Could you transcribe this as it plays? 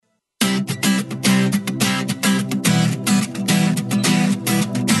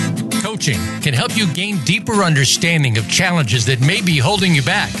coaching can help you gain deeper understanding of challenges that may be holding you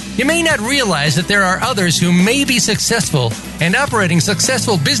back. You may not realize that there are others who may be successful and operating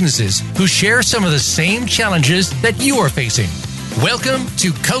successful businesses who share some of the same challenges that you are facing. Welcome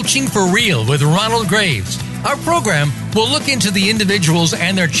to Coaching for Real with Ronald Graves. Our program will look into the individuals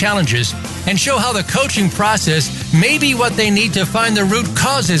and their challenges and show how the coaching process may be what they need to find the root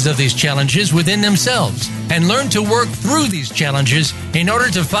causes of these challenges within themselves and learn to work through these challenges in order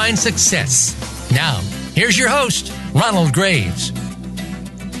to find success. Now, here's your host, Ronald Graves.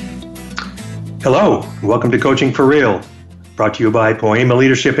 Hello, and welcome to Coaching for Real, brought to you by Poema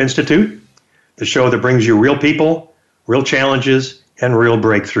Leadership Institute, the show that brings you real people, real challenges, and real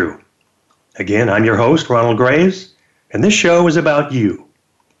breakthrough. Again, I'm your host, Ronald Graves, and this show is about you.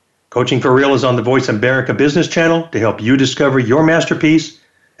 Coaching for Real is on the Voice America Business Channel to help you discover your masterpiece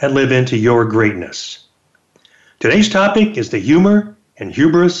and live into your greatness. Today's topic is the humor and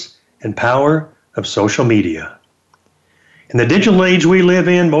hubris and power of social media. In the digital age we live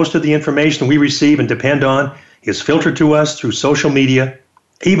in, most of the information we receive and depend on is filtered to us through social media,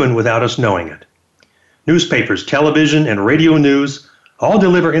 even without us knowing it. Newspapers, television, and radio news all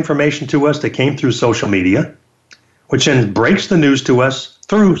deliver information to us that came through social media, which then breaks the news to us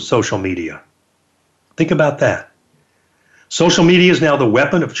through social media. Think about that. Social media is now the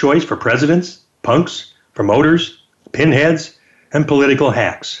weapon of choice for presidents, punks, promoters, pinheads, and political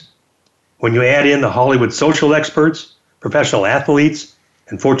hacks. When you add in the Hollywood social experts, professional athletes,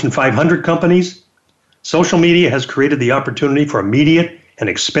 and Fortune 500 companies, social media has created the opportunity for immediate and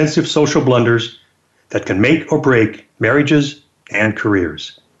expensive social blunders that can make or break marriages and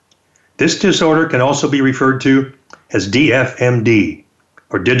careers. This disorder can also be referred to as DFMD,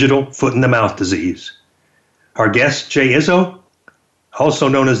 or digital foot-in-the-mouth disease. Our guest, Jay Izzo, also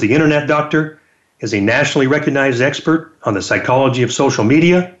known as the Internet Doctor, is a nationally recognized expert on the psychology of social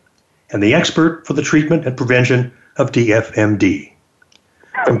media and the expert for the treatment and prevention of DFMD.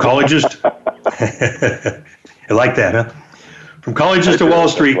 From colleges I like that, huh? From colleges to Wall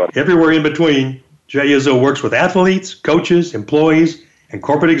Street, everywhere in between, Jay Izzo works with athletes, coaches, employees, and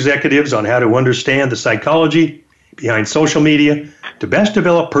corporate executives on how to understand the psychology behind social media to best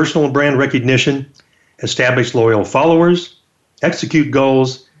develop personal and brand recognition, establish loyal followers, execute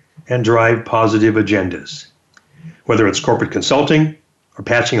goals, and drive positive agendas. Whether it's corporate consulting or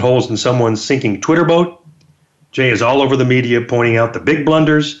patching holes in someone's sinking Twitter boat, Jay is all over the media pointing out the big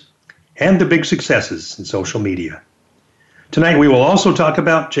blunders and the big successes in social media. Tonight we will also talk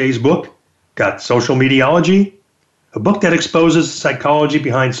about Jay's book, Got Social Mediology, a book that exposes the psychology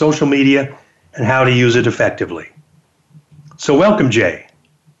behind social media and how to use it effectively. So welcome, Jay.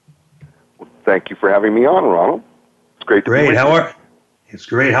 Well, thank you for having me on, Ronald. It's great to be with you. It's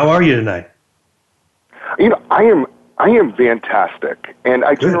great. How are you tonight? You know, I am fantastic, and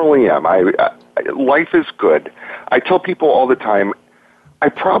I generally am. Life is good. I tell people all the time, I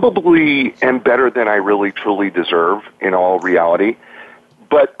probably am better than I really truly deserve in all reality.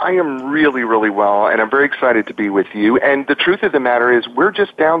 But I am really, really well, and I'm very excited to be with you. And the truth of the matter is, we're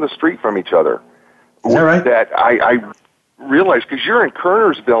just down the street from each other. Is that right? That I realize, because you're in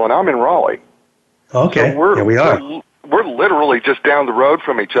Kernersville and I'm in Raleigh. Okay, so we are. We're literally just down the road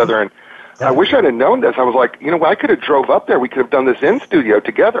from each other. And I wish I'd have known this. I was like, you know, I could have drove up there. We could have done this in studio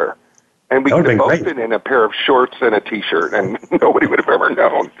together. And we could have both been in a pair of shorts and a T-shirt, and nobody would have ever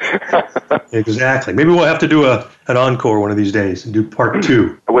known. Exactly. Maybe we'll have to do an encore one of these days and do part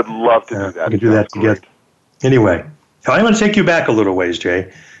 2. I would love to do that. We can do that together. Great. Anyway, I'm going to take you back a little ways,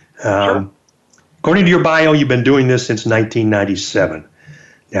 Jay. Sure. According to your bio, you've been doing this since 1997.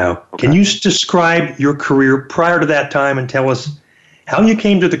 Now, Can you describe your career prior to that time and tell us how you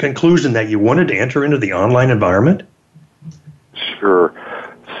came to the conclusion that you wanted to enter into the online environment? Sure.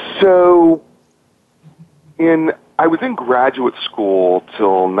 So, I was in graduate school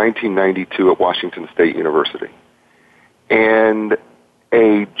till 1992 at Washington State University, and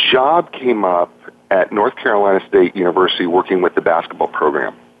a job came up at North Carolina State University working with the basketball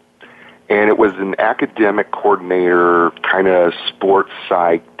program, and it was an academic coordinator, kind of sports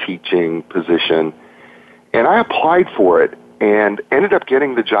psych teaching position, and I applied for it and ended up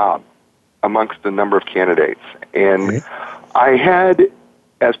getting the job amongst a number of candidates, and I had,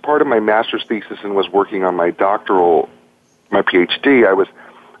 as part of my master's thesis and was working on my PhD, I was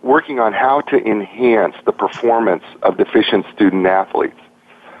working on how to enhance the performance of deficient student athletes.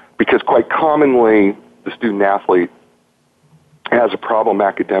 Because quite commonly, the student athlete has a problem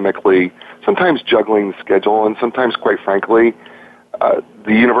academically, sometimes juggling the schedule, and sometimes, quite frankly,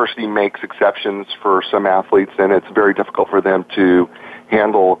 the university makes exceptions for some athletes, and it's very difficult for them to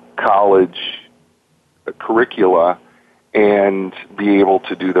handle college curricula and be able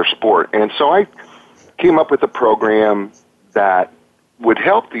to do their sport. And so I came up with a program that would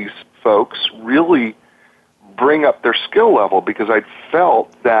help these folks really bring up their skill level, because I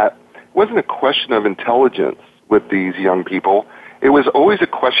felt that it wasn't a question of intelligence with these young people. It was always a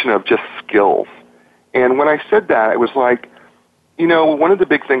question of just skills. And when I said that, it was like, you know, one of the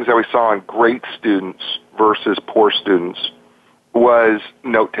big things that we saw in great students versus poor students was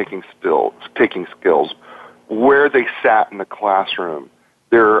note-taking skills, where they sat in the classroom,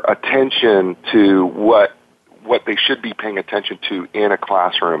 their attention to what they should be paying attention to in a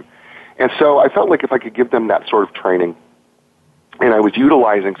classroom. And so I felt like if I could give them that sort of training, and I was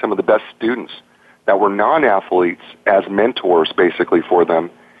utilizing some of the best students that were non-athletes as mentors basically for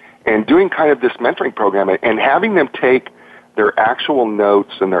them, and doing kind of this mentoring program and having them take their actual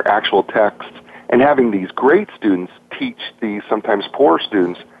notes and their actual texts and having these great students teach these sometimes poor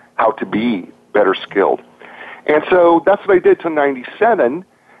students how to be better skilled. And so that's what I did till 97,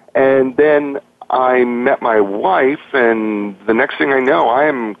 and then I met my wife, and the next thing I know, I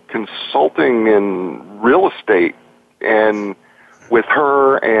am consulting in real estate and with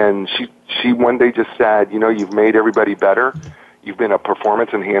her, and she one day just said, you know, you've made everybody better. You've been a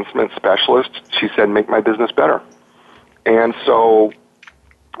performance enhancement specialist. She said, make my business better. And so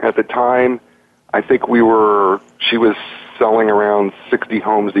at the time, I think she was selling around 60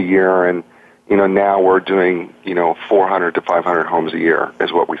 homes a year, and, you know, now we're doing, 400 to 500 homes a year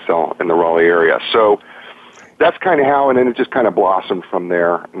is what we sell in the Raleigh area. So that's kind of how, and then it just kind of blossomed from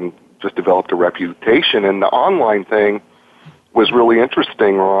there and just developed a reputation. And the online thing was really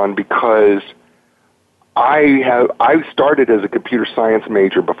interesting, Ron, because I started as a computer science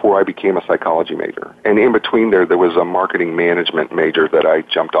major before I became a psychology major. And in between there was a marketing management major that I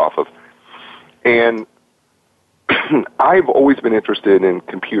jumped off of. And I've always been interested in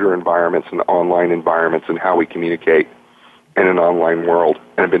computer environments and online environments and how we communicate in an online world,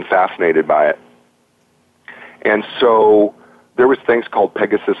 and I've been fascinated by it. And so there was things called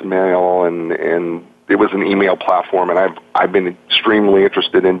Pegasus Mail, and it was an email platform, and I've been extremely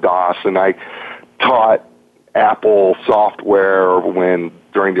interested in DOS, and I taught Apple software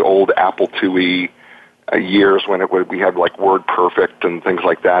during the old Apple IIe years when we had like WordPerfect and things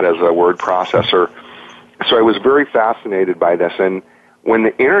like that as a word processor. So I was very fascinated by this, and when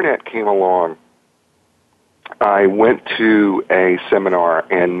the internet came along, I went to a seminar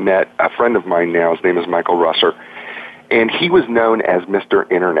and met a friend of mine now. His name is Michael Russer, and he was known as Mr.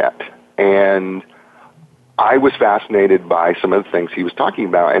 Internet. And I was fascinated by some of the things he was talking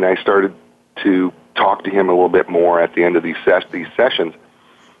about, and I started to talk to him a little bit more at the end of these sessions.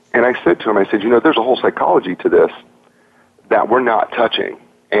 And I said to him, there's a whole psychology to this that we're not touching.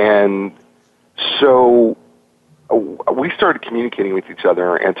 And so we started communicating with each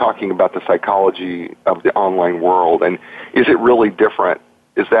other and talking about the psychology of the online world, and is it really different?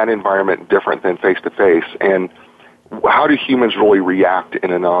 Is that environment different than face-to-face? And how do humans really react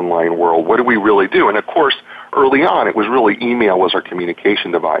in an online world? What do we really do? And of course, early on, it was really email was our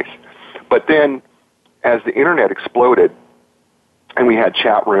communication device. But then, as the internet exploded, and we had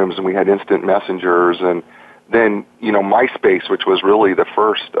chat rooms and we had instant messengers, and then, MySpace, which was really the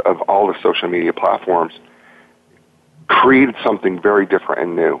first of all the social media platforms, created something very different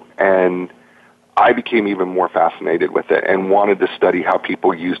and new. And I became even more fascinated with it and wanted to study how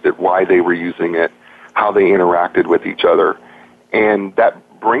people used it, why they were using it, how they interacted with each other. And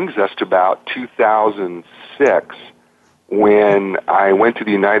that brings us to about 2006, when I went to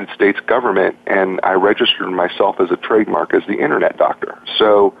the United States government and I registered myself as a trademark as the Internet Doctor.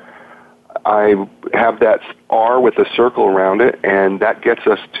 So I have that R with a circle around it, and that gets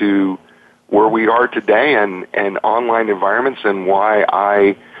us to where we are today and online environments, and why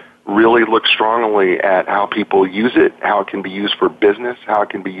I really look strongly at how people use it, how it can be used for business, how it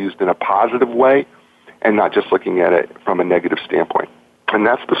can be used in a positive way, and not just looking at it from a negative standpoint. And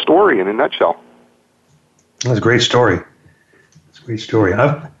that's the story in a nutshell. That's a great story. It's a great story.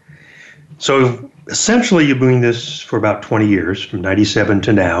 So essentially, you've been doing this for about 20 years, from 97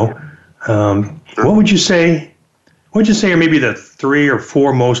 to now. Sure. What would you say are maybe the 3 or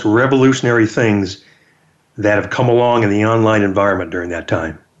 4 most revolutionary things that have come along in the online environment during that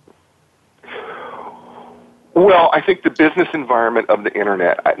time? Well, I think the business environment of the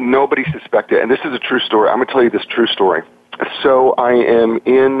internet, nobody suspected, and this is a true story. I'm going to tell you this true story. So I am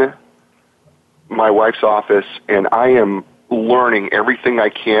in my wife's office, and I am learning everything I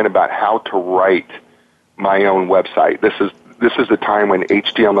can about how to write my own website. This is the time when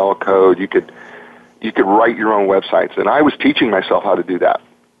HTML code, you could write your own websites, and I was teaching myself how to do that.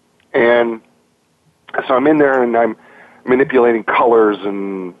 And so I'm in there, and I'm manipulating colors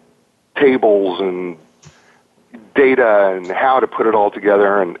and tables and data and how to put it all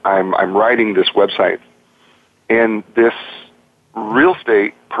together, and I'm writing this website. And this real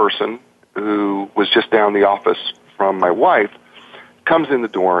estate person who was just down the office from my wife comes in the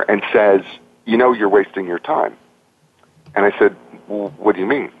door and says, you know, you're wasting your time. And I said, well, what do you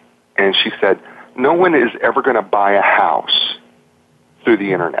mean? And she said, no one is ever going to buy a house through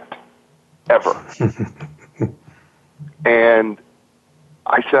the internet, ever. And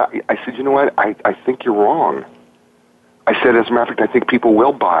I said, you know what? I think you're wrong. I said, as a matter of fact, I think people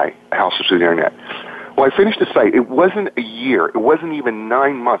will buy houses through the internet. Well, I finished the site. It wasn't a year. It wasn't even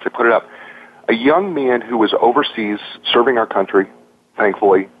 9 months. I put it up. A young man who was overseas serving our country,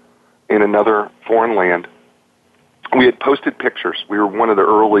 thankfully, in another foreign land. We had posted pictures. We were one of the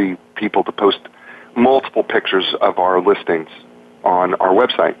early people to post multiple pictures of our listings on our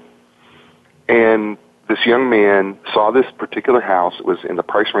website. And this young man saw this particular house. It was in the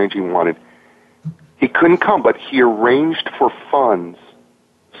price range he wanted. He couldn't come, but he arranged for funds,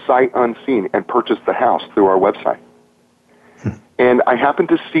 sight unseen, and purchased the house through our website. And I happened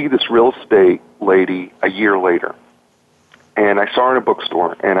to see this real estate lady a year later. And I saw her in a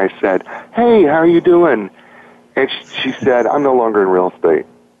bookstore, and I said, hey, how are you doing? And she said, I'm no longer in real estate.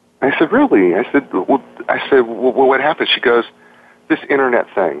 I said, really? I said, well, what happened? She goes, this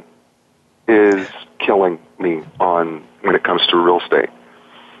internet thing is killing me when it comes to real estate.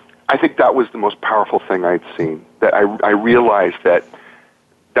 I think that was the most powerful thing I'd seen. That I realized that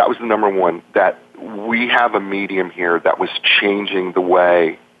was the number one, that we have a medium here that was changing the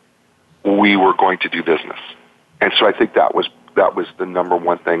way we were going to do business. And so I think that was the number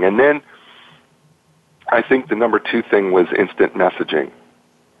one thing. And then I think the number two thing was instant messaging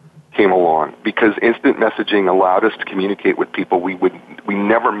came along, because instant messaging allowed us to communicate with people we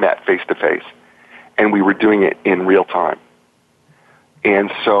never met face to face, and we were doing it in real time.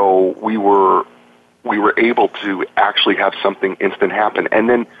 And so we were able to actually have something instant happen. And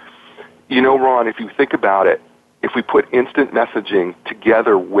then, you know, Ron, if you think about it, if we put instant messaging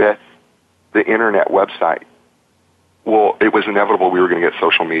together with the internet website, well, it was inevitable we were going to get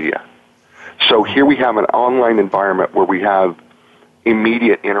social media. So here we have an online environment where we have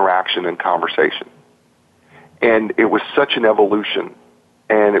immediate interaction and conversation. And it was such an evolution,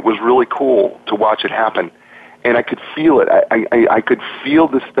 and it was really cool to watch it happen. And I could feel it. I could feel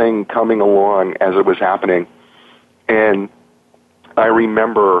this thing coming along as it was happening. And I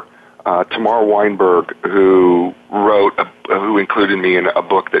remember Tamar Weinberg, who included me in a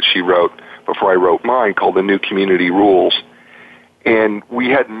book that she wrote before I wrote mine called The New Community Rules. And we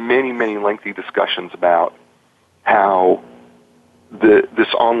had many, many lengthy discussions about how this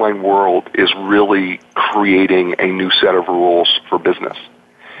online world is really creating a new set of rules for business.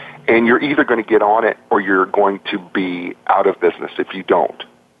 And you're either going to get on it or you're going to be out of business if you don't.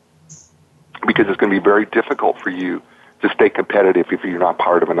 Because it's going to be very difficult for you to stay competitive if you're not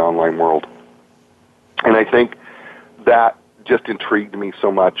part of an online world. And I think that just intrigued me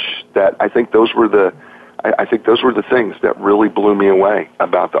so much that I think those were the things that really blew me away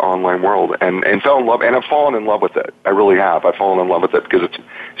about the online world, and fell in love, and I've fallen in love with it. I really have. I've fallen in love with it because it's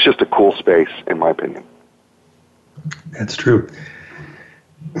just a cool space, in my opinion. That's true.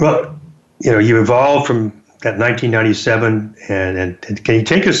 Well, you know, you evolved from that 1997, and can you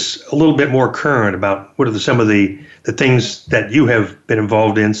take us a little bit more current about what are some of the things that you have been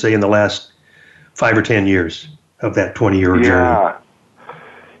involved in, say, in the last 5 or 10 years of that 20-year journey?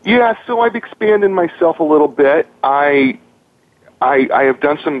 Yeah, so I've expanded myself a little bit. I've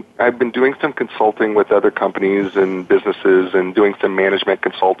been doing some consulting with other companies and businesses, and doing some management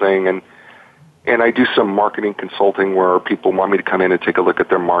consulting, and I do some marketing consulting where people want me to come in and take a look at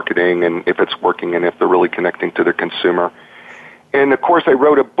their marketing and if it's working and if they're really connecting to their consumer. And of course, I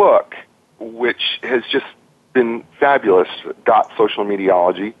wrote a book which has just been fabulous, Social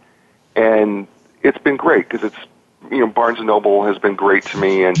Mediology, and it's been great because it's, you know, Barnes & Noble has been great to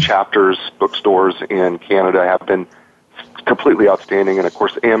me, and Chapters bookstores in Canada have been completely outstanding, and of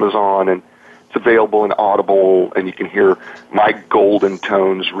course Amazon, and it's available in Audible, and you can hear my golden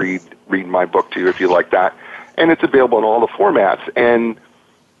tones read my book to you if you like that, and it's available in all the formats. And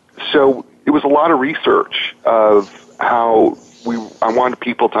so it was a lot of research of how I wanted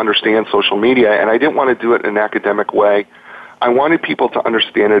people to understand social media, and I didn't want to do it in an academic way. I wanted people to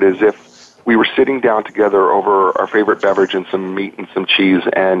understand it as if we were sitting down together over our favorite beverage and some meat and some cheese,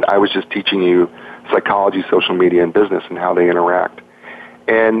 and I was just teaching you psychology, social media, and business and how they interact.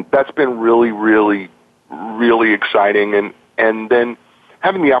 And that's been really, really, really exciting. And then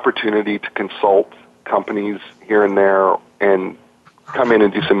having the opportunity to consult companies here and there and come in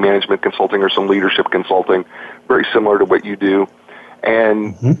and do some management consulting or some leadership consulting, very similar to what you do.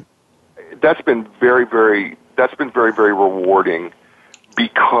 And that's been very, very, that's been very, very rewarding,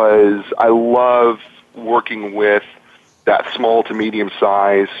 because I love working with that small to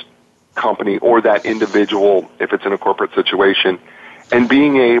medium-sized company or that individual, if it's in a corporate situation, and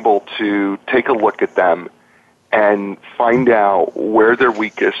being able to take a look at them and find out where they're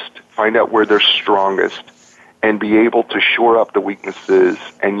weakest, find out where they're strongest, and be able to shore up the weaknesses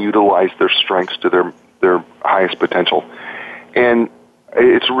and utilize their strengths to their highest potential. And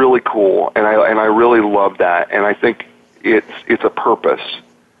it's really cool, and I really love that, and I think it's a purpose.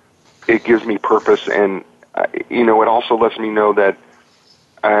 It gives me purpose, and it also lets me know that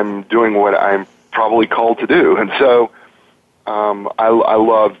I'm doing what I'm probably called to do, and so I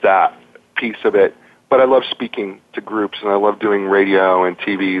love that piece of it. But I love speaking to groups, and I love doing radio and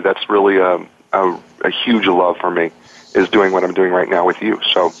TV. That's really a huge love for me, is doing what I'm doing right now with you.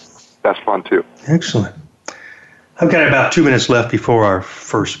 So that's fun too. Excellent. I've got about 2 minutes left before our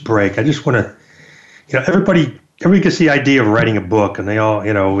first break. I just want to, everybody gets the idea of writing a book, and they all,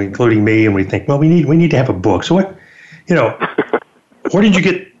 including me, and we think, well, we need to have a book. So what, where did you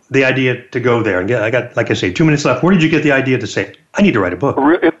get the idea to go there? And I got, like I say, 2 minutes left. Where did you get the idea to say, I need to write a book?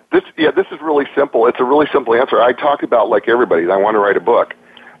 This is really simple. It's a really simple answer. I talk about, like everybody, I want to write a book.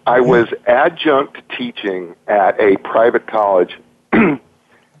 I was adjunct teaching at a private college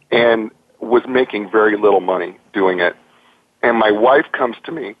and was making very little money doing it. And my wife comes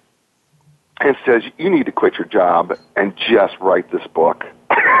to me and says, you need to quit your job and just write this book.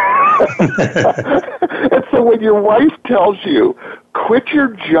 And so when your wife tells you, quit your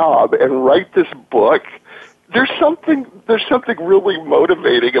job and write this book, there's something really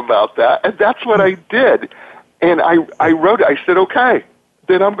motivating about that. And that's what I did. And I wrote it. I said, okay,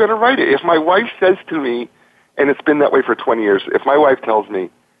 then I'm going to write it. If my wife says to me, and it's been that way for 20 years, if my wife tells me,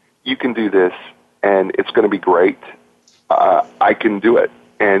 you can do this and it's going to be great, I can do it.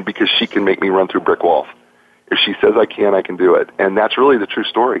 And because she can make me run through brick walls. If she says I can do it. And that's really the true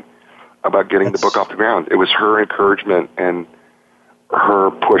story about getting the book off the ground. It was her encouragement and her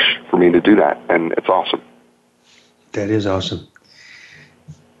push for me to do that. And it's awesome. That is awesome.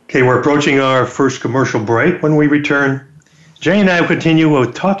 Okay, we're approaching our first commercial break. When we return, Jay and I will continue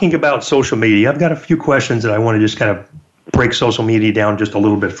with talking about social media. I've got a few questions that I want to just kind of break social media down just a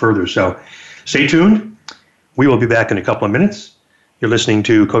little bit further. So stay tuned. We will be back in a couple of minutes. You're listening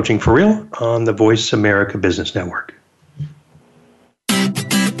to Coaching for Real on the Voice America Business Network.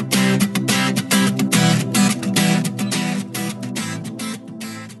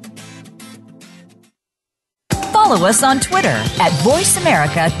 Follow us on Twitter at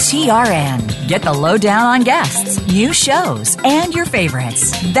VoiceAmericaTRN. Get the lowdown on guests, new shows, and your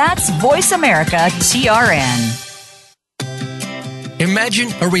favorites. That's VoiceAmericaTRN. Imagine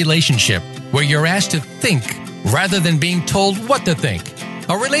a relationship where you're asked to think rather than being told what to think.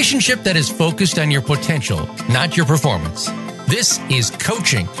 A relationship that is focused on your potential, not your performance. This is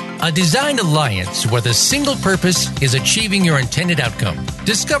coaching, a designed alliance where the single purpose is achieving your intended outcome.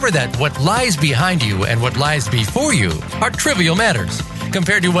 Discover that what lies behind you and what lies before you are trivial matters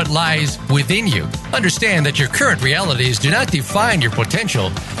compared to what lies within you. Understand that your current realities do not define your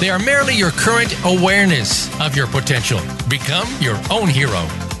potential. They are merely your current awareness of your potential. Become your own hero.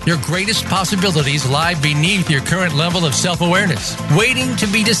 Your greatest possibilities lie beneath your current level of self-awareness, waiting to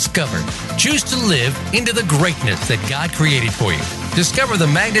be discovered. Choose to live into the greatness that God created for you. Discover the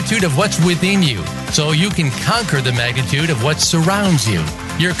magnitude of what's within you so you can conquer the magnitude of what surrounds you.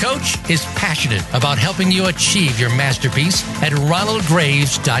 Your coach is passionate about helping you achieve your masterpiece at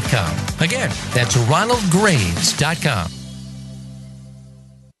RonaldGraves.com. Again, that's RonaldGraves.com.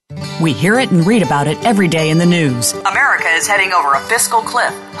 We hear it and read about it every day in the news. America is heading over a fiscal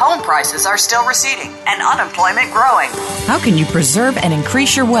cliff. Home prices are still receding and unemployment growing. How can you preserve and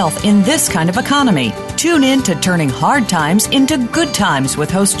increase your wealth in this kind of economy? Tune in to Turning Hard Times into Good Times with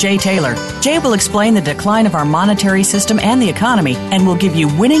host Jay Taylor. Jay will explain the decline of our monetary system and the economy and will give you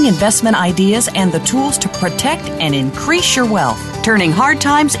winning investment ideas and the tools to protect and increase your wealth. Turning Hard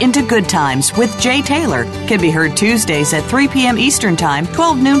Times into Good Times with Jay Taylor can be heard Tuesdays at 3 p.m. Eastern Time,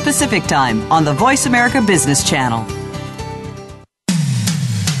 12 noon Pacific Time on the Voice America Business Channel.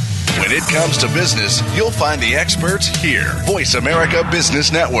 When it comes to business, you'll find the experts here. Voice America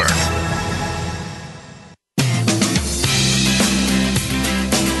Business Network.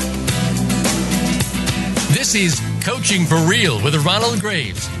 This is Coaching for Real with Ronald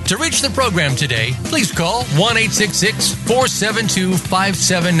Graves. To reach the program today, please call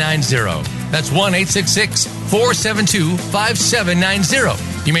 1-866-472-5790. That's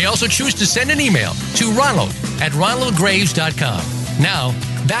 1-866-472-5790. You may also choose to send an email to Ronald@RonaldGraves.com. Now,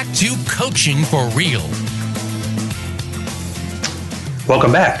 back to Coaching for Real.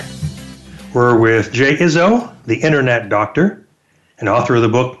 Welcome back. We're with Jay Izzo, the Internet Doctor, and author of the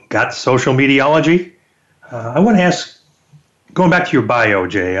book, Got Social Mediology. I want to ask, going back to your bio,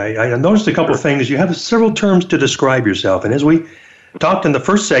 Jay, I noticed a couple of things. You have several terms to describe yourself, and as we talked in the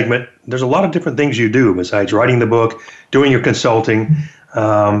first segment, there's a lot of different things you do besides writing the book, doing your consulting.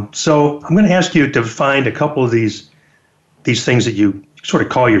 So I'm going to ask you to find a couple of these things that you sort of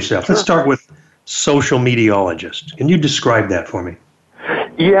call yourself. Let's start with social mediologist. Can you describe that for me?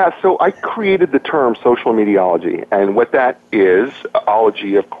 Yeah, so I created the term social mediology, and what that is,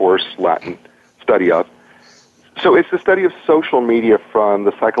 ology, of course, Latin, study of. So it's the study of social media from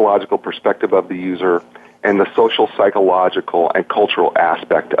the psychological perspective of the user and the social, psychological, and cultural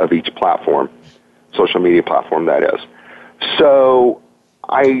aspect of each platform, social media platform, that is. So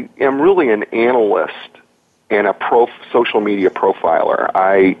I am really an analyst and a social media profiler.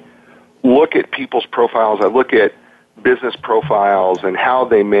 I look at people's profiles, I look at business profiles and how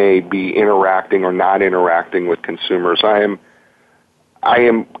they may be interacting or not interacting with consumers. I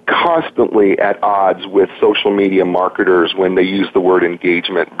am constantly at odds with social media marketers when they use the word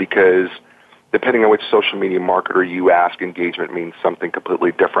engagement, because depending on which social media marketer you ask, engagement means something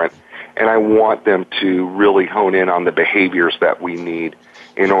completely different. And I want them to really hone in on the behaviors that we need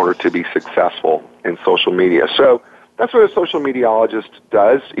in order to be successful in social media. So that's what a social mediologist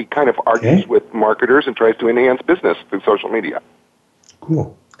does. He kind of argues with marketers and tries to enhance business through social media. Cool.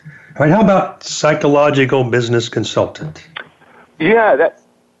 All right, how about psychological business consultant? Yeah,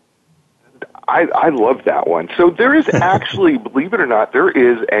 I love that one. So there is actually, believe it or not, there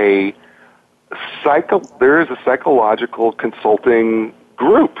is a psychological consulting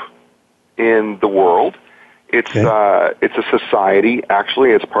group in the world. It's a society,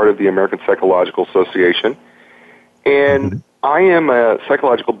 actually. It's part of the American Psychological Association. And I am a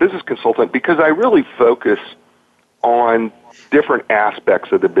psychological business consultant because I really focus on different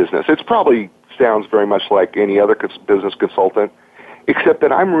aspects of the business. It probably sounds very much like any other business consultant, except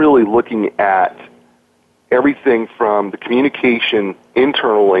that I'm really looking at everything from the communication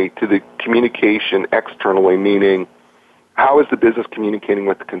internally to the communication externally, meaning how is the business communicating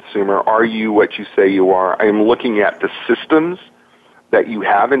with the consumer? Are you what you say you are? I am looking at the systems that you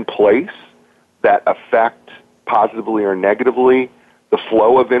have in place that affect positively or negatively the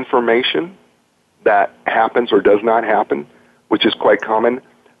flow of information that happens or does not happen, which is quite common.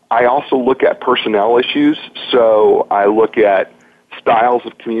 I also look at personnel issues, so I look at styles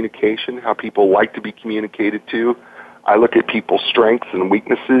of communication, how people like to be communicated to. I look at people's strengths and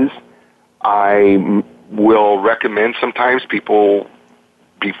weaknesses. I will recommend sometimes people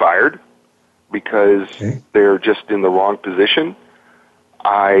be fired because they're just in the wrong position.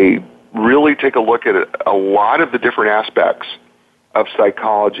 I really take a look at a lot of the different aspects of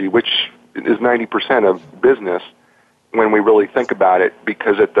psychology, which is 90% of business when we really think about it,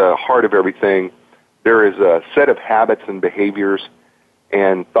 because at the heart of everything, there is a set of habits and behaviors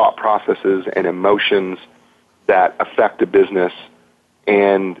and thought processes and emotions that affect a business.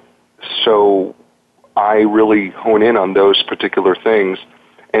 And so I really hone in on those particular things.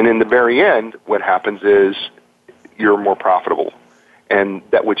 And in the very end, what happens is you're more profitable, and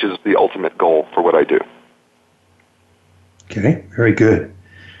that which is the ultimate goal for what I do. Okay, very good.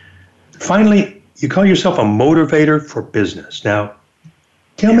 Finally, you call yourself a motivator for business. Now,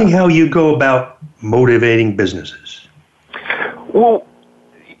 tell me how you go about motivating businesses. Well,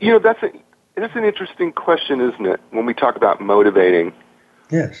 you know, that's an interesting question, isn't it, when we talk about motivating?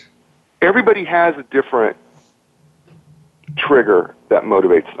 Yes. Everybody has a different trigger that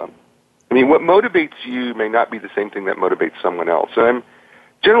motivates them. I mean, what motivates you may not be the same thing that motivates someone else. And I'm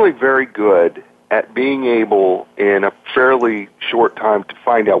generally very good at being able, in a fairly short time, to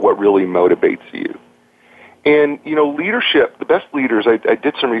find out what really motivates you. And, you know, leadership, the best leaders, I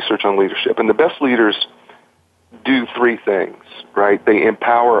did some research on leadership, and the best leaders do three things, right? They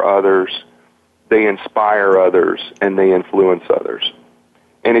empower others, they inspire others, and they influence others.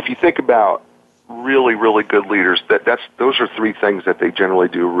 And if you think about really, really good leaders, those are three things that they generally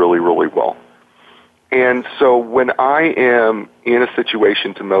do really, really well. And so when I am in a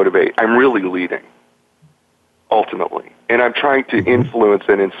situation to motivate, I'm really leading, ultimately. And I'm trying to influence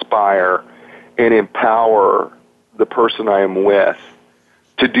and inspire and empower the person I am with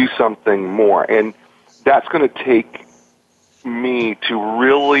to do something more. And that's going to take me to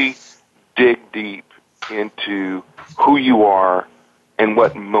really dig deep into who you are and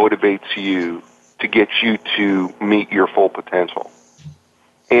what motivates you to get you to meet your full potential.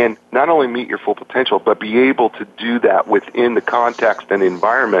 And not only meet your full potential, but be able to do that within the context and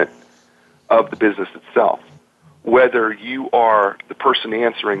environment of the business itself. Whether you are the person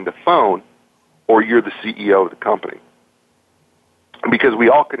answering the phone or you're the CEO of the company. because we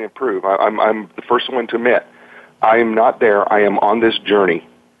all can improve. I'm the first one to admit I am not there. I am on this journey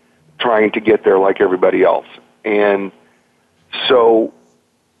trying to get there like everybody else. And so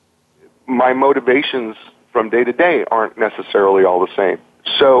my motivations from day to day aren't necessarily all the same.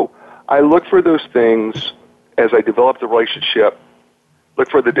 So I look for those things as I develop the relationship, look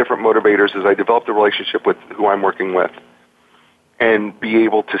for the different motivators as I develop the relationship with who I'm working with, and be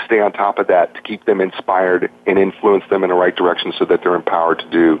able to stay on top of that to keep them inspired and influence them in the right direction so that they're empowered to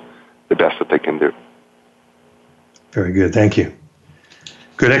do the best that they can do. Very good. Thank you.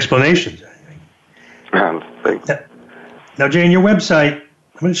 Good explanations. Thanks. Now, Jay, on your website,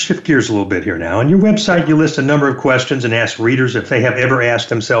 I'm going to shift gears a little bit here now. On your website, you list a number of questions and ask readers if they have ever asked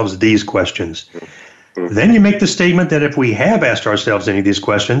themselves these questions. Mm-hmm. Then you make the statement that if we have asked ourselves any of these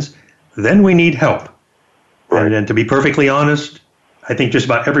questions, then we need help. Right. And to be perfectly honest, I think just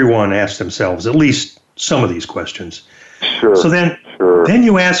about everyone asks themselves at least some of these questions. Sure. So then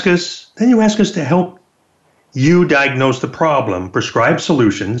you ask us to help you diagnose the problem, prescribe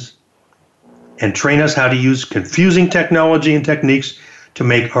solutions, and train us how to use confusing technology and techniques to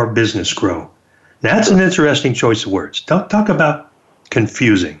make our business grow. Now, that's an interesting choice of words. Talk about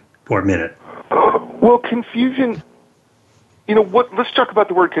confusing for a minute. Well, confusion, let's talk about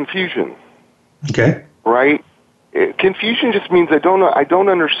the word confusion. Okay. Right? Confusion just means I don't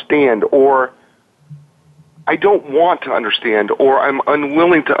understand, or I don't want to understand, or I'm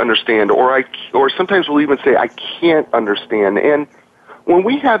unwilling to understand, or sometimes we'll even say I can't understand. And when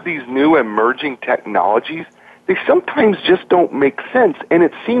we have these new emerging technologies, they sometimes just don't make sense, and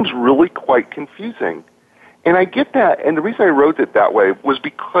it seems really quite confusing. And I get that, and the reason I wrote it that way was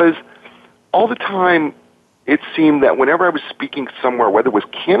because all the time it seemed that whenever I was speaking somewhere, whether it was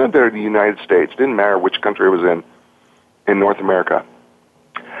Canada or the United States, didn't matter which country I was in North America,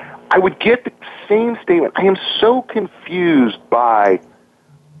 I would get the same statement. I am so confused by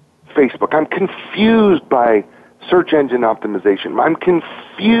Facebook. I'm confused by search engine optimization. I'm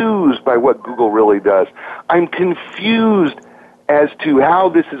confused by what Google really does. I'm confused as to how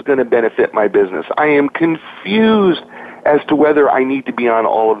this is going to benefit my business. I am confused as to whether I need to be on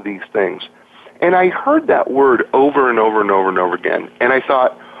all of these things. And I heard that word over and over and over and over again. And I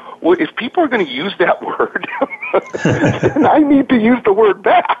thought, well, if people are going to use that word, then I need to use the word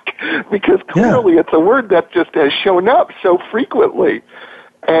back, because clearly it's a word that just has shown up so frequently.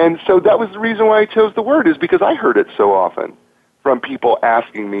 And so that was the reason why I chose the word, is because I heard it so often from people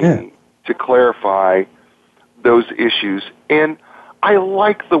asking me to clarify those issues. And I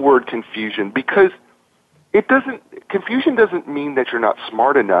like the word confusion because confusion doesn't mean that you're not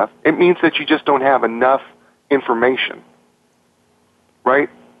smart enough. It means that you just don't have enough information, right?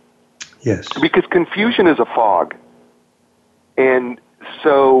 Yes. Because confusion is a fog. And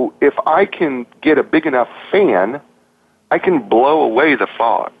so if I can get a big enough fan, I can blow away the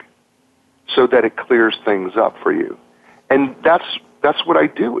fog so that it clears things up for you. And that's what I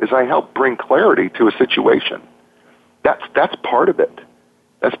do, is I help bring clarity to a situation. That's part of it.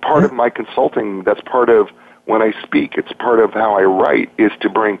 That's part of my consulting. That's part of when I speak. It's part of how I write, is to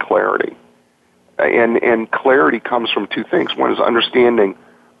bring clarity. And clarity comes from two things. One is understanding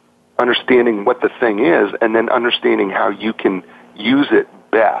what the thing is, and then understanding how you can use it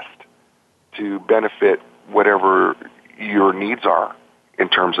best to benefit whatever your needs are in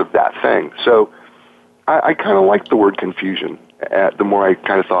terms of that thing. So I kind of like the word confusion the more I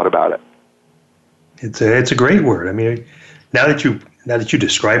kind of thought about it. It's a great word. I mean, now that you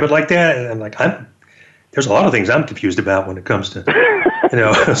describe it like that, I'm like, there's a lot of things I'm confused about when it comes to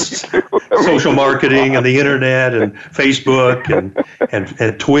social marketing and the internet and Facebook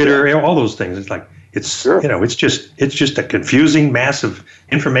and Twitter, all those things. It's like it's just a confusing mass of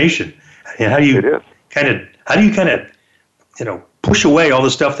information. And how do you kind of push away all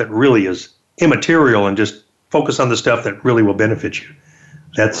the stuff that really is immaterial and just focus on the stuff that really will benefit you?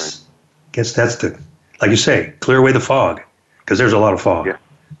 I guess that's like you say, clear away the fog, because there's a lot of fog. Yeah.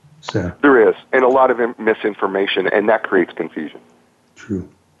 So. There is, and a lot of misinformation, and that creates confusion. True.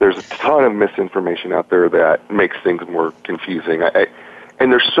 There's a ton of misinformation out there that makes things more confusing.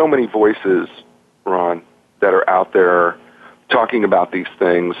 And there's so many voices, Ron, that are out there talking about these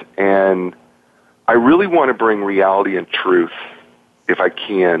things, and I really want to bring reality and truth, if I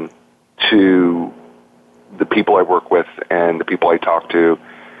can, to the people I work with and the people I talk to,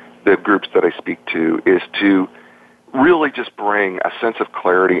 the groups that I speak to, is to really just bring a sense of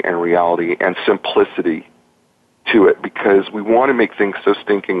clarity and reality and simplicity to it, because we want to make things so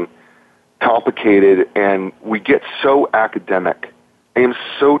stinking complicated and we get so academic. I am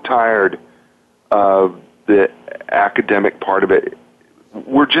so tired of the academic part of it.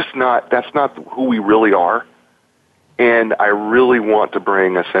 We're just not, that's not who we really are. And I really want to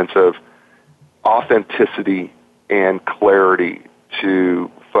bring a sense of authenticity and clarity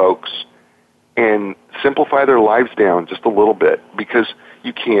to folks and simplify their lives down just a little bit, because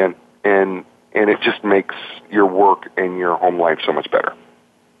you can, and it just makes your work and your home life so much better.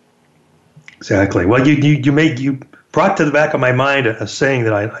 Exactly. Well, you brought to the back of my mind a saying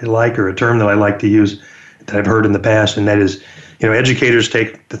that I like, or a term that I like to use that I've heard in the past, and that is, educators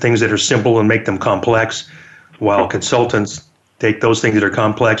take the things that are simple and make them complex, while consultants take those things that are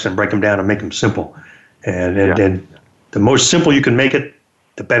complex and break them down and make them simple. And the more simple you can make it,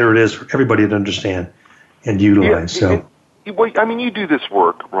 the better it is for everybody to understand and utilize. Well, I mean, you do this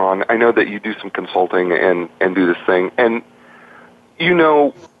work, Ron. I know that you do some consulting and do this thing. And,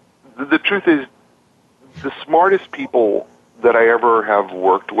 the truth is, the smartest people that I ever have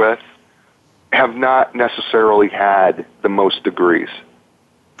worked with have not necessarily had the most degrees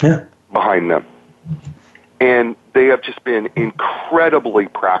behind them. And they have just been incredibly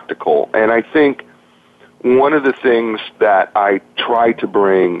practical. And I think one of the things that I try to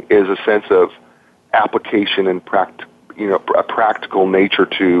bring is a sense of application and a practical nature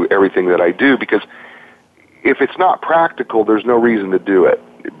to everything that I do, because if it's not practical, there's no reason to do it,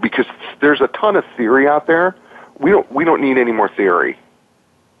 because there's a ton of theory out there. We don't need any more theory.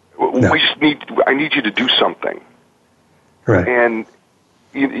 No. I need you to do something. Right. And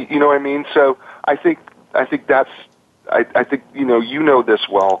you know what I mean? So I think that's this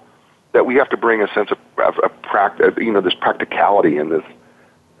well, that we have to bring a sense of this practicality and this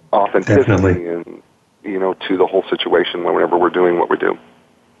authenticity. Definitely. And to the whole situation whenever we're doing what we do.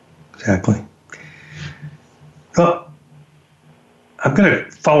 Exactly. Well, I'm going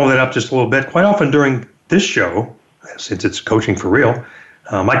to follow that up just a little bit. Quite often during this show, since it's Coaching for Real,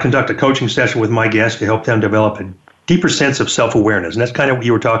 I conduct a coaching session with my guests to help them develop a deeper sense of self-awareness. And that's kind of what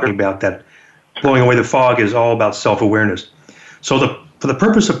you were talking about, that blowing away the fog is all about self-awareness. So for the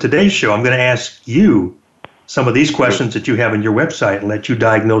purpose of today's show, I'm going to ask you some of these questions that you have in your website and let you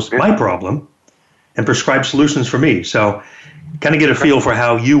diagnose my problem and prescribe solutions for me. So kind of get a feel for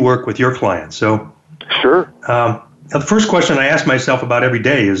how you work with your clients. So sure. The first question I ask myself about every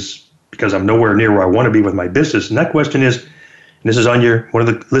day is, because I'm nowhere near where I want to be with my business, and that question is, and this is on one of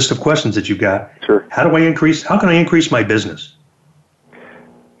the list of questions that you've got. Sure. How can I increase my business?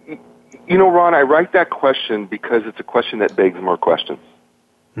 Ron, I write that question because it's a question that begs more questions.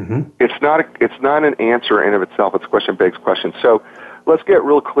 Mm-hmm. It's not an answer in of itself. It's a question begs questions. So let's get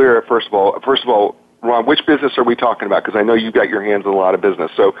real clear. First of all, Ron, which business are we talking about? Because I know you've got your hands in a lot of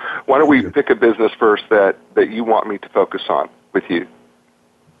business. So why don't we pick a business first that you want me to focus on with you?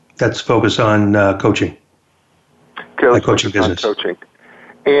 Let's focus on coaching. Okay, let's coaching business. On coaching.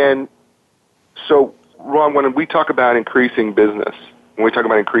 And so, Ron, when we talk about increasing business, when we talk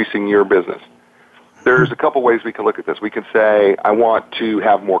about increasing your business, there's a couple ways we can look at this. We can say, I want to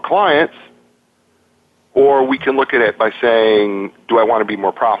have more clients, or we can look at it by saying, do I want to be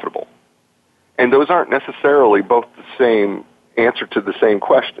more profitable? And those aren't necessarily both the same answer to the same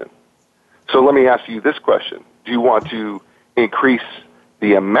question. So let me ask you this question. Do you want to increase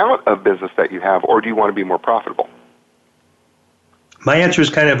the amount of business that you have, or do you want to be more profitable? My answer is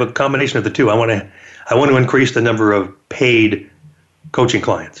kind of a combination of the two. I want to increase the number of paid coaching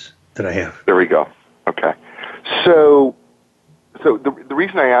clients that I have. There we go. Okay. So the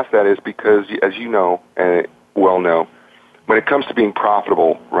reason I ask that is because, as you know, and well know, when it comes to being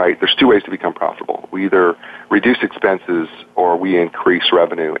profitable, right, there's two ways to become profitable. We either reduce expenses or we increase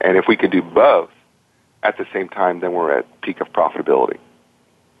revenue. And if we can do both at the same time, then we're at peak of profitability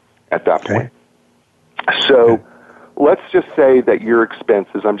at that point. So let's just say that your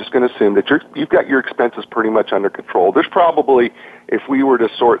expenses, I'm just going to assume that you've got your expenses pretty much under control. There's probably, if we were to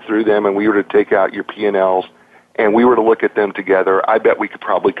sort through them and we were to take out your P&Ls and we were to look at them together, I bet we could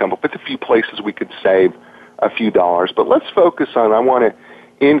probably come up with a few places we could save a few dollars. But let's focus on, I want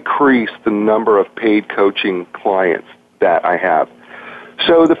to increase the number of paid coaching clients that I have.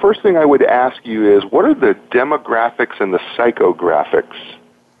 So the first thing I would ask you is, what are the demographics and the psychographics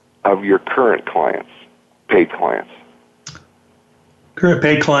of your current clients, paid clients? Current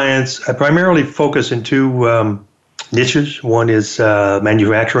paid clients, I primarily focus in two niches. One is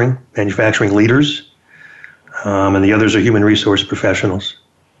manufacturing leaders, and the others are human resource professionals.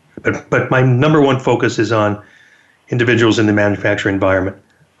 But my number one focus is on individuals in the manufacturing environment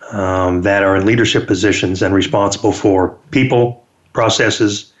that are in leadership positions and responsible for people,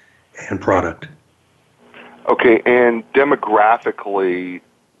 processes, and product. Okay, and demographically,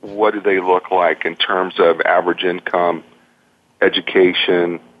 what do they look like in terms of average income,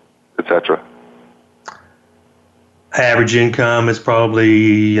 education, etc.? Average income is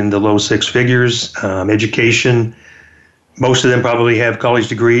probably in the low six figures. Education, Most of them probably have college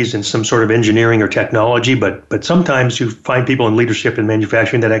degrees in some sort of engineering or technology, but sometimes you find people in leadership and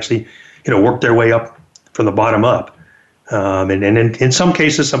manufacturing that actually, work their way up from the bottom up. And in some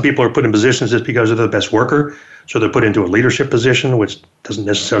cases, some people are put in positions just because they're the best worker, so they're put into a leadership position, which doesn't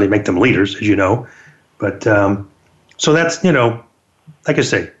necessarily make them leaders, as you know. But so that's, like I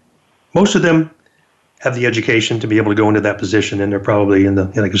say, most of them have the education to be able to go into that position, and they're probably in the,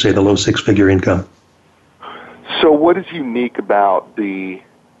 like I say, the low six-figure income. So what is unique about the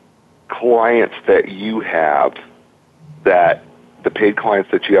clients that you have, that the paid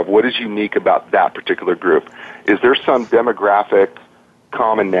clients that you have, what is unique about that particular group? Is there some demographic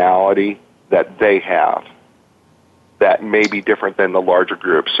commonality that they have that may be different than the larger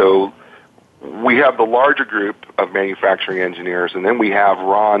group? So we have the larger group of manufacturing engineers, and then we have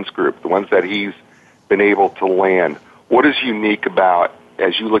Ron's group, the ones that he's been able to land. What is unique about,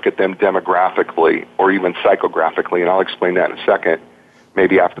 as you look at them demographically or even psychographically, and I'll explain that in a second,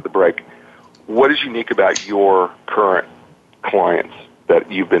 maybe after the break, what is unique about your current clients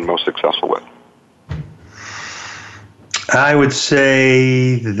that you've been most successful with? I would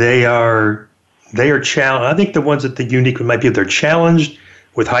say they are challenged. I think the ones that the unique might be they're challenged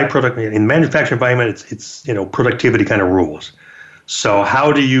with high productivity. In the manufacturing environment, it's productivity kind of rules. So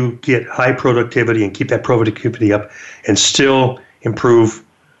how do you get high productivity and keep that productivity up and still improve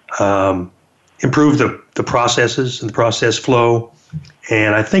the processes and the process flow?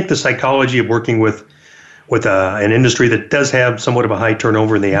 And I think the psychology of working with an industry that does have somewhat of a high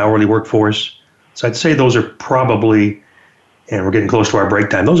turnover in the hourly workforce. So I'd say those are probably, and we're getting close to our break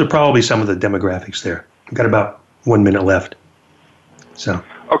time, those are probably some of the demographics there. We've got about 1 minute left. So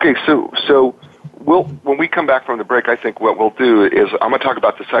okay, so when we come back from the break, I think what we'll do is I'm going to talk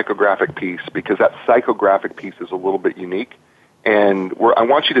about the psychographic piece, because that psychographic piece is a little bit unique, and I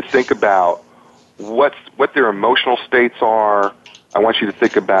want you to think about what their emotional states are. I want you to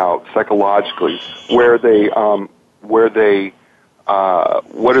think about psychologically what are the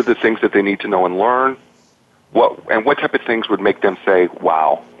things that they need to know and learn, what type of things would make them say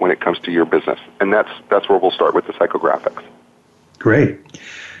wow when it comes to your business, and that's where we'll start with the psychographics. Great.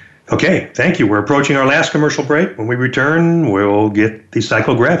 Okay, thank you. We're approaching our last commercial break. When we return, we'll get the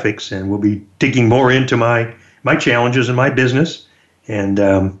psychographics, and we'll be digging more into my challenges in my business, and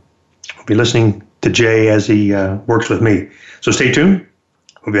we'll be listening to Jay as he works with me. So stay tuned.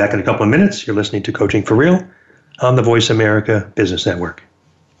 We'll be back in a couple of minutes. You're listening to Coaching for Real on the Voice America Business Network.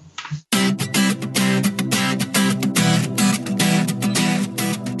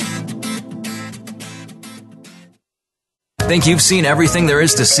 Think you've seen everything there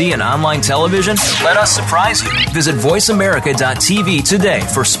is to see in online television? Let us surprise you. Visit voiceamerica.tv today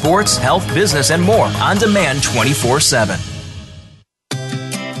for sports, health, business, and more on demand 24/7.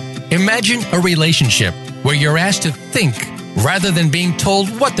 Imagine a relationship where you're asked to think rather than being told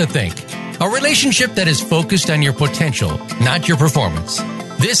what to think. A relationship that is focused on your potential, not your performance.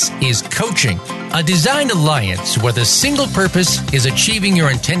 This is coaching, a designed alliance where the single purpose is achieving your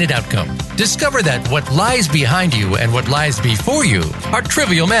intended outcome. Discover that what lies behind you and what lies before you are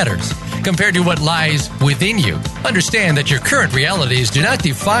trivial matters compared to what lies within you. Understand that your current realities do not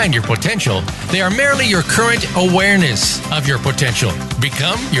define your potential. They are merely your current awareness of your potential.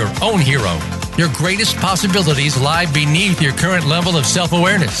 Become your own hero. Your greatest possibilities lie beneath your current level of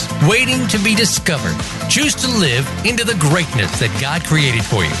self-awareness, waiting to be discovered. Choose to live into the greatness that God created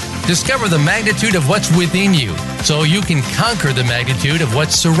for you. Discover the magnitude of what's within you so you can conquer the magnitude of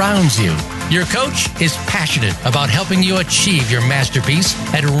what surrounds you. Your coach is passionate about helping you achieve your masterpiece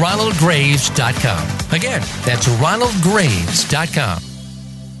at RonaldGraves.com. Again, that's RonaldGraves.com.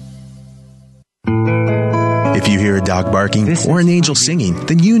 If you hear a dog barking or an angel singing,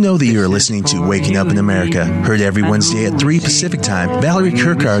 then you know that you are listening to Waking Up in America. Heard every Wednesday at 3 Pacific Time, Valerie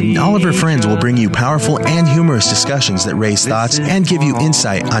Kirkard and all of her friends will bring you powerful and humorous discussions that raise thoughts and give you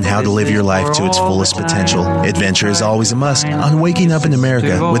insight on how to live your life to its fullest potential. Adventure is always a must on Waking Up in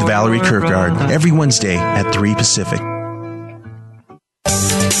America with Valerie Kirkard, every Wednesday at 3 Pacific.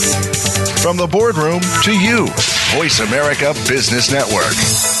 From the boardroom to you, Voice America Business Network.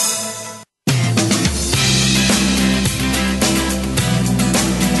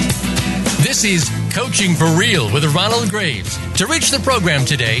 This is Coaching for Real with Ronald Graves. To reach the program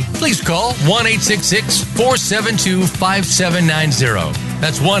today, please call 1-866-472-5790.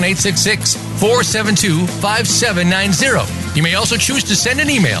 That's 1-866-472-5790. You may also choose to send an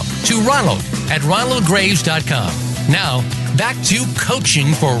email to ronald@ronaldgraves.com. Now, back to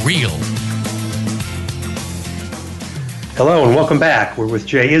Coaching for Real. Hello and welcome back. We're with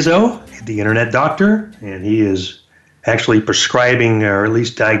Jay Izzo, the Internet Doctor, and he is actually prescribing or at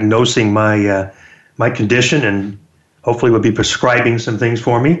least diagnosing my condition and hopefully will be prescribing some things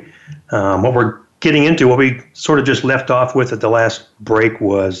for me. What we're getting into, what we sort of just left off with at the last break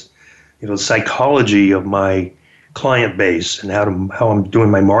was, the psychology of my client base and how I'm doing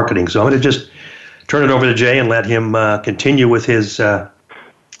my marketing. So I'm going to just turn it over to Jay and let him continue with his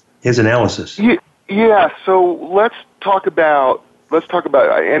analysis. Yeah. So let's talk about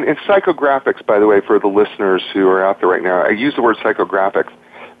and psychographics, by the way, for the listeners who are out there right now. I use the word psychographics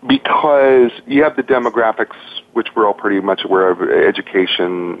because you have the demographics, which we're all pretty much aware of: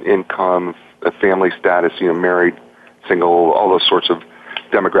 education, income, family status, married, single, all those sorts of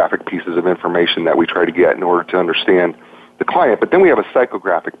demographic pieces of information that we try to get in order to understand the client. But then we have a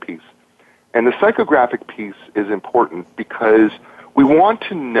psychographic piece. And the psychographic piece is important because we want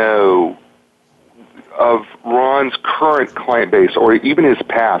to know of Ron's current client base, or even his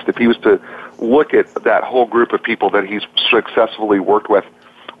past, if he was to look at that whole group of people that he's successfully worked with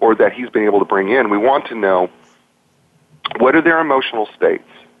or that he's been able to bring in, we want to know what are their emotional states.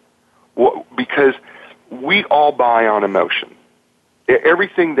 Because we all buy on emotion.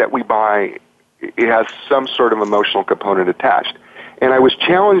 Everything that we buy, it has some sort of emotional component attached. And I was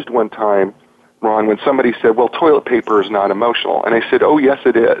challenged one time, Ron, when somebody said, well, toilet paper is not emotional. And I said, oh, yes,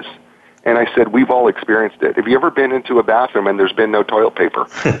 it is. And I said, we've all experienced it. Have you ever been into a bathroom and there's been no toilet paper?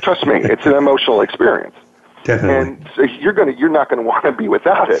 Trust me, it's an emotional experience. Definitely. And so you're not going to want to be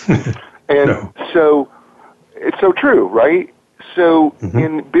without it. And No. So it's so true, right? So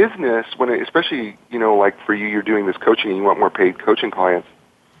in business, especially, like for you, you're doing this coaching and you want more paid coaching clients,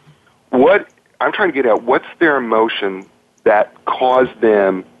 what I'm trying to get at, what's their emotion that caused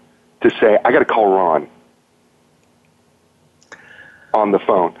them to say, I got to call Ron on the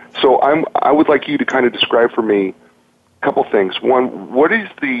phone? So I would like you to kind of describe for me a couple things. One,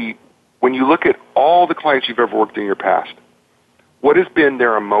 when you look at all the clients you've ever worked in your past, what has been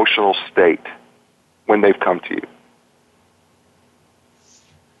their emotional state when they've come to you?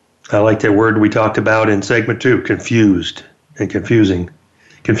 I like that word we talked about in segment 2, confused and confusing.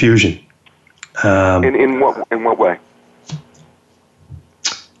 Confusion. In what way?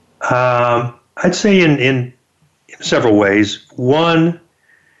 I'd say in several ways. One,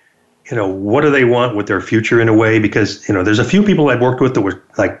 what do they want with their future in a way? Because, there's a few people I've worked with that were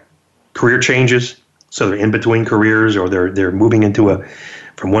like career changes. So they're in between careers, or they're moving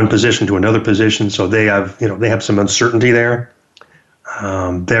from one position to another position. So they have some uncertainty there.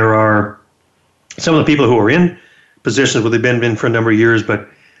 There are some of the people who are in positions where they've been for a number of years, but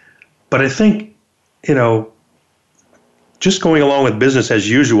I think, just going along with business as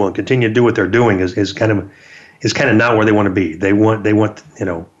usual and continue to do what they're doing is kind of not where they want to be. They want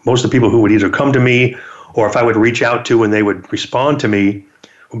most of the people who would either come to me, or if I would reach out to and they would respond to me,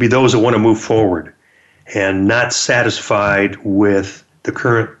 would be those that want to move forward and not satisfied with the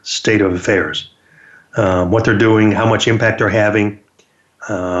current state of affairs, what they're doing, how much impact they're having.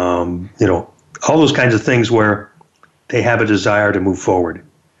 All those kinds of things where they have a desire to move forward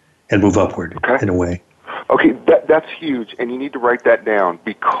and move upward in a way. Okay, that's huge, and you need to write that down,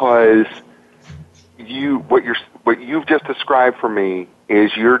 because what you've just described for me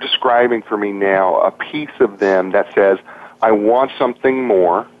is you're describing for me now a piece of them that says, I want something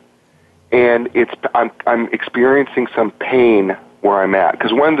more, and I'm experiencing some pain where I'm at.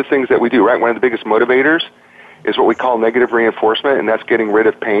 Because one of the things that we do, right, one of the biggest motivators is what we call negative reinforcement, and that's getting rid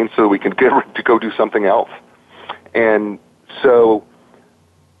of pain so we can get to go do something else. And so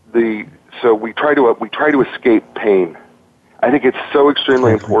we try to escape pain. I think it's so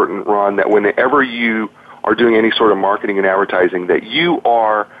extremely important, Ron, that whenever you are doing any sort of marketing and advertising, that you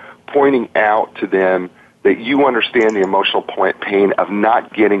are pointing out to them that you understand the emotional pain of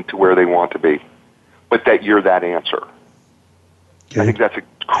not getting to where they want to be, but that you're that answer. Okay. I think that's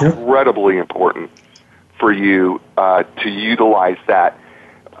incredibly important for you to utilize that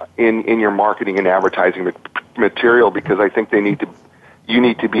in your marketing and advertising material, because I think you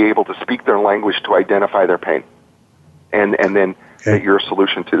need to be able to speak their language to identify their pain, and then that you're a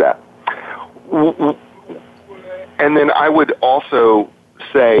solution to that. And then I would also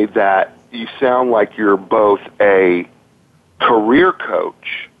say that you sound like you're both a career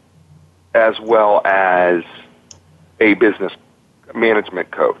coach as well as a business management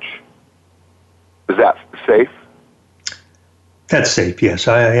coach. Is that safe? That's safe, yes.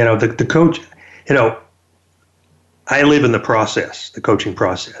 The coach, I live in the process, the coaching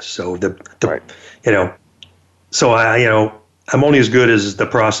process. So right. So I'm only as good as the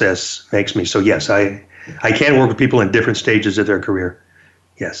process makes me. So yes, I can work with people in different stages of their career.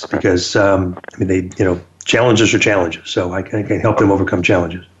 Yes, okay. Because challenges are challenges. So I can help them overcome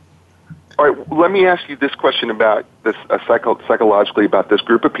challenges. All right. Let me ask you this question about this psychologically about this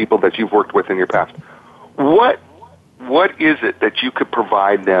group of people that you've worked with in your past. What what is it that you could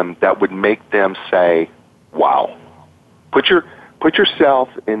provide them that would make them say, wow? Put yourself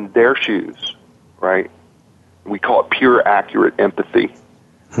in their shoes, right? We call it pure, accurate empathy,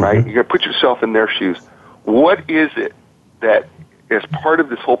 right? Mm-hmm. You got to put yourself in their shoes. What is it that, as part of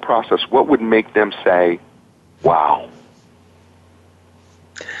this whole process, what would make them say, wow?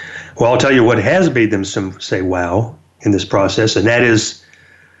 Well, I'll tell you what has made them say wow in this process, and that is,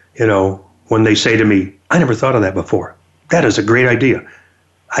 when they say to me, I never thought of that before. That is a great idea.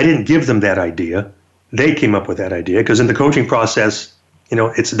 I didn't give them that idea. They came up with that idea, because in the coaching process,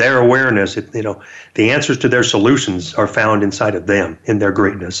 it's their awareness. The answers to their solutions are found inside of them, in their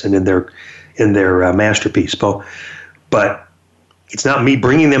greatness and in their masterpiece. But it's not me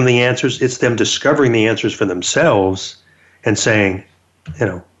bringing them the answers. It's them discovering the answers for themselves and saying,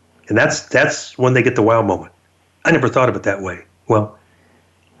 and that's when they get the wow moment. I never thought of it that way. Well,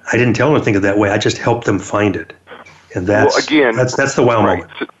 I didn't tell them to think of it that way. I just helped them find it. And that's the wow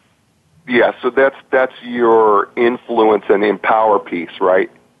moment. So that's your influence and empower piece,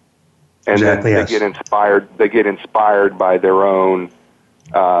 right? And exactly, then they get inspired by their own.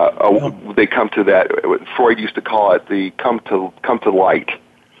 They come to that. Freud used to call it the come to light,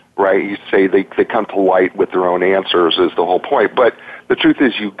 right? You say they come to light with their own answers is the whole point. But the truth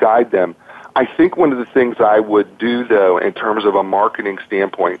is, you guide them. I think one of the things I would do, though, in terms of a marketing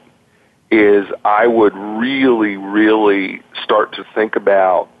standpoint, is I would really, really start to think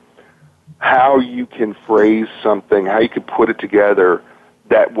about how you can phrase something, how you can put it together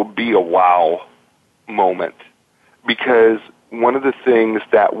that will be a wow moment. Because one of the things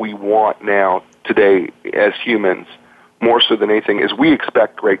that we want now today as humans, more so than anything, is we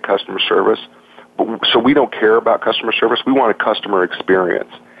expect great customer service. So we don't care about customer service. We want a customer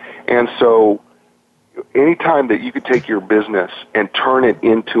experience. And so anytime that you could take your business and turn it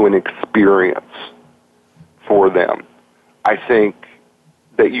into an experience for them, I think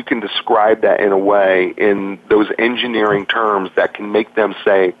that you can describe that in a way, in those engineering terms, that can make them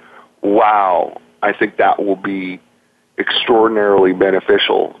say, wow, I think that will be extraordinarily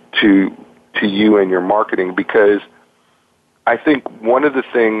beneficial to you and your marketing. Because I think one of the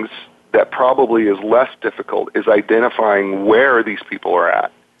things that probably is less difficult is identifying where these people are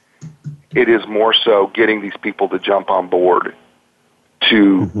at. It is more so getting these people to jump on board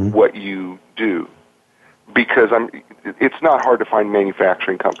to what you do. Because it's not hard to find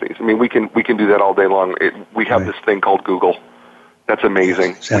manufacturing companies. I mean, we can do that all day long. We have this thing called Google. That's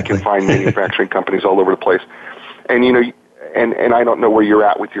amazing. Exactly. We can find manufacturing companies all over the place. And and I don't know where you're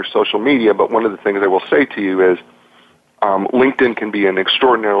at with your social media, but one of the things I will say to you is LinkedIn can be an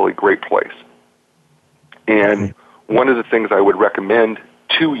extraordinarily great place. And one of the things I would recommend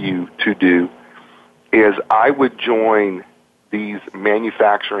to you to do is I would join these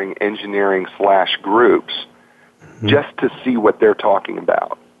manufacturing engineering / groups just to see what they're talking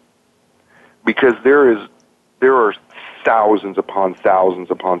about. Because there are thousands upon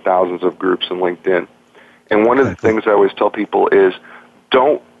thousands upon thousands of groups in LinkedIn. And one of the things I always tell people is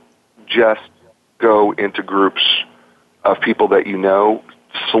don't just go into groups of people that you know.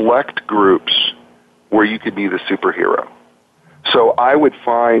 Select groups where you could be the superhero. So I would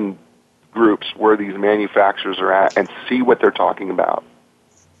find groups where these manufacturers are at and see what they're talking about.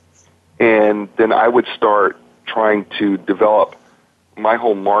 And then I would start trying to develop my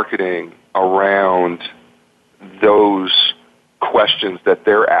whole marketing around those questions that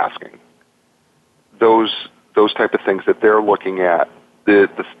they're asking, those type of things that they're looking at, the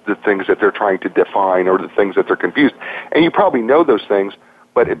things that they're trying to define or the things that they're confused. And you probably know those things,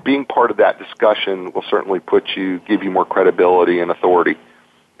 but it being part of that discussion will certainly give you more credibility and authority.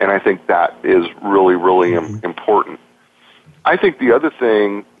 And I think that is really, really important. I think the other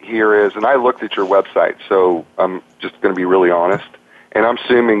thing here is, and I looked at your website, so I'm just going to be really honest, and I'm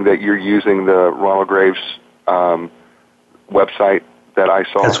assuming that you're using the Ronald Graves website that I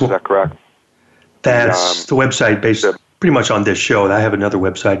saw. Is that correct? That's the website based pretty much on this show. I have another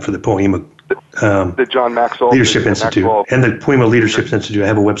website for the Poema the John Maxwell Leadership Institute. And the Poema Leadership Institute. I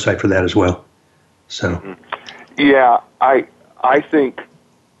have a website for that as well. So, yeah, I think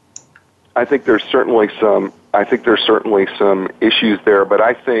there's certainly some issues there, but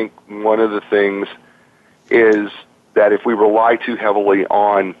I think one of the things is that if we rely too heavily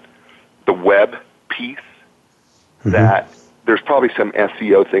on the web piece, that there's probably some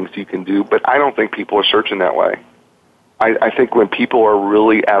SEO things you can do, but I don't think people are searching that way. I think when people are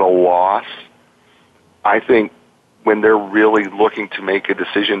really at a loss, I think when they're really looking to make a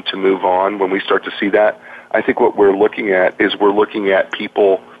decision to move on, when we start to see that, I think what we're looking at is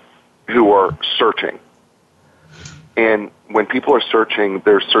people who are searching. And when people are searching,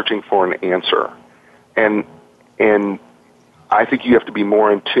 they're searching for an answer. And And I think you have to be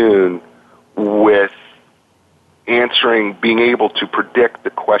more in tune with being able to predict the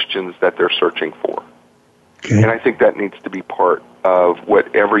questions that they're searching for. Okay. And I think that needs to be part of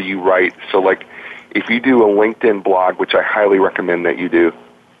whatever you write. So, like, if you do a LinkedIn blog, which I highly recommend that you do,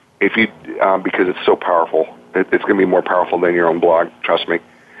 because it's so powerful, it's going to be more powerful than your own blog, trust me.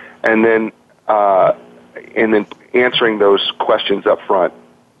 And then answering those questions up front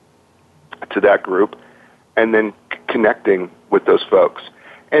to that group, and then connecting with those folks.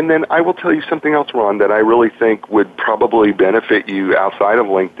 And then I will tell you something else, Ron, that I really think would probably benefit you outside of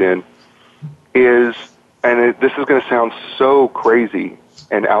LinkedIn is, this is going to sound so crazy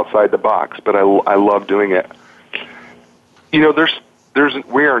and outside the box, but I love doing it. You know,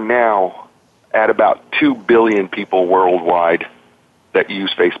 we are now at about 2 billion people worldwide that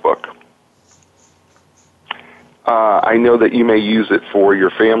use Facebook. I know that you may use it for your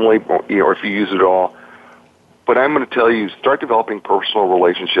family, or if you use it at all, but I'm going to tell you, start developing personal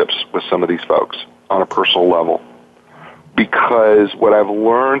relationships with some of these folks on a personal level. Because what I've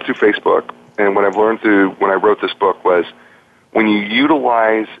learned through Facebook, and what I've learned through when I wrote this book, was when you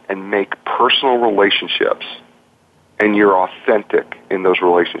utilize and make personal relationships, and you're authentic in those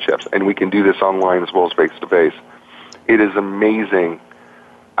relationships, and we can do this online as well as face-to-face, it is amazing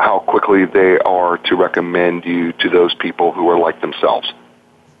how quickly they are to recommend you to those people who are like themselves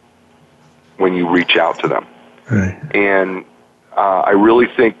when you reach out to them. Right. And I really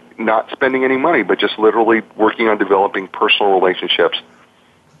think not spending any money, but just literally working on developing personal relationships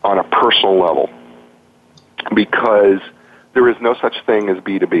on a personal level, because there is no such thing as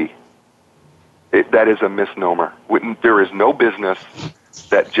B2B. That is a misnomer. There is no business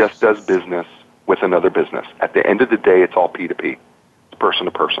that just does business with another business. At the end of the day, it's all P2P. It's person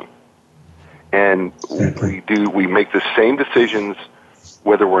to person. And we make the same decisions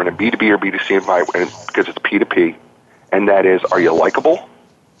whether we're in a B2B or B2C environment, because it's P2P, and that is, are you likable?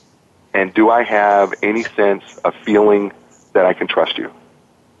 And do I have any sense of feeling that I can trust you?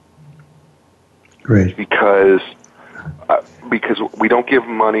 Great. Because we don't give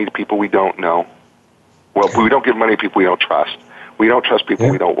money to people we don't know. Well, we don't give money to people we don't trust. We don't trust people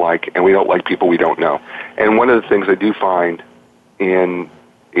we don't like, and we don't like people we don't know. And one of the things I do find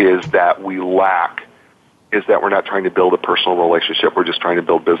is that we lack is that we're not trying to build a personal relationship. We're just trying to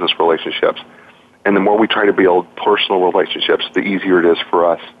build business relationships. And the more we try to build personal relationships, the easier it is for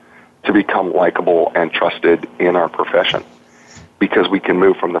us to become likable and trusted in our profession, because we can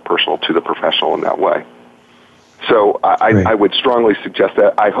move from the personal to the professional in that way. So I would strongly suggest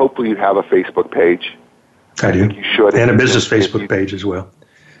that. I hope you have a Facebook page. I do. Think you should. And a business Facebook page as well.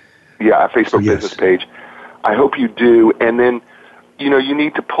 Yeah, a Facebook business page. I hope you do. And then, you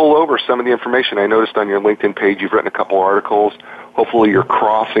need to pull over some of the information. I noticed on your LinkedIn page you've written a couple articles. Hopefully you're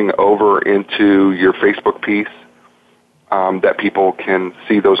crossing over into your Facebook piece, that people can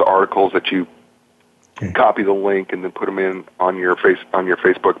see those articles, that you copy the link and then put them in on your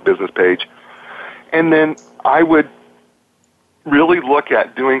Facebook business page. And then I would really look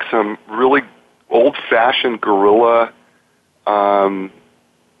at doing some really old-fashioned guerrilla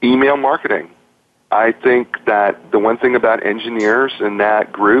email marketing. I think that the one thing about engineers in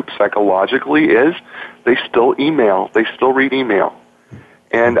that group psychologically is they still email. They still read email.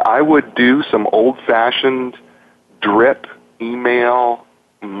 And I would do some old-fashioned drip email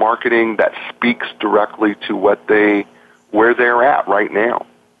marketing that speaks directly to where they're at right now,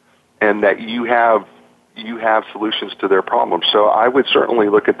 and that you have solutions to their problems. So I would certainly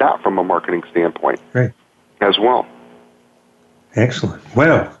look at that from a marketing standpoint as well. Excellent.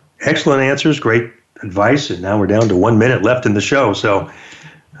 Well, excellent answers, great advice, and now we're down to 1 minute left in the show. So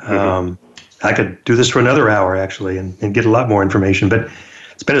I could do this for another hour, actually, and get a lot more information. But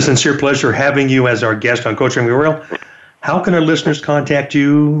it's been a sincere pleasure having you as our guest on Coaching for Real. How can our listeners contact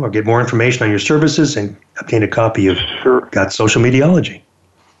you or get more information on your services and obtain a copy of Got Social Mediology?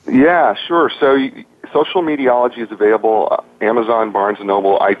 Yeah, sure. So Social Mediology is available Amazon, Barnes &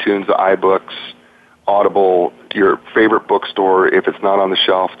 Noble, iTunes, iBooks, Audible, your favorite bookstore. If it's not on the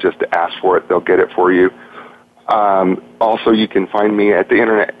shelf, just ask for it. They'll get it for you. Also, you can find me at the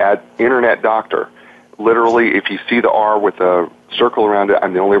internet at Internet Doctor. Literally, if you see the R with a circle around it,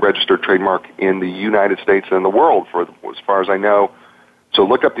 I'm the only registered trademark in the United States and in the world, as far as I know. So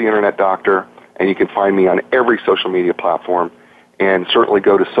look up the Internet Doctor, and you can find me on every social media platform. And certainly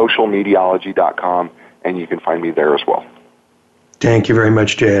go to socialmediology.com, and you can find me there as well. Thank you very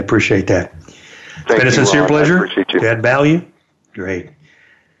much, Jay. I appreciate that. It's been a sincere pleasure to add value. Great.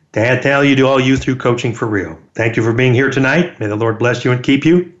 To add value to all you through Coaching for Real. Thank you for being here tonight. May the Lord bless you and keep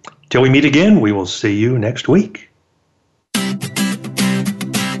you. Till we meet again, we will see you next week.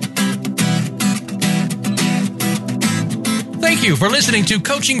 Thank you for listening to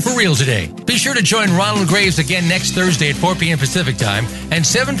Coaching for Real today. Be sure to join Ronald Graves again next Thursday at 4 p.m. Pacific Time and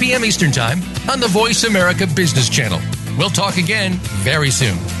 7 p.m. Eastern Time on the Voice America Business Channel. We'll talk again very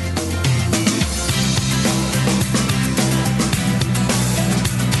soon.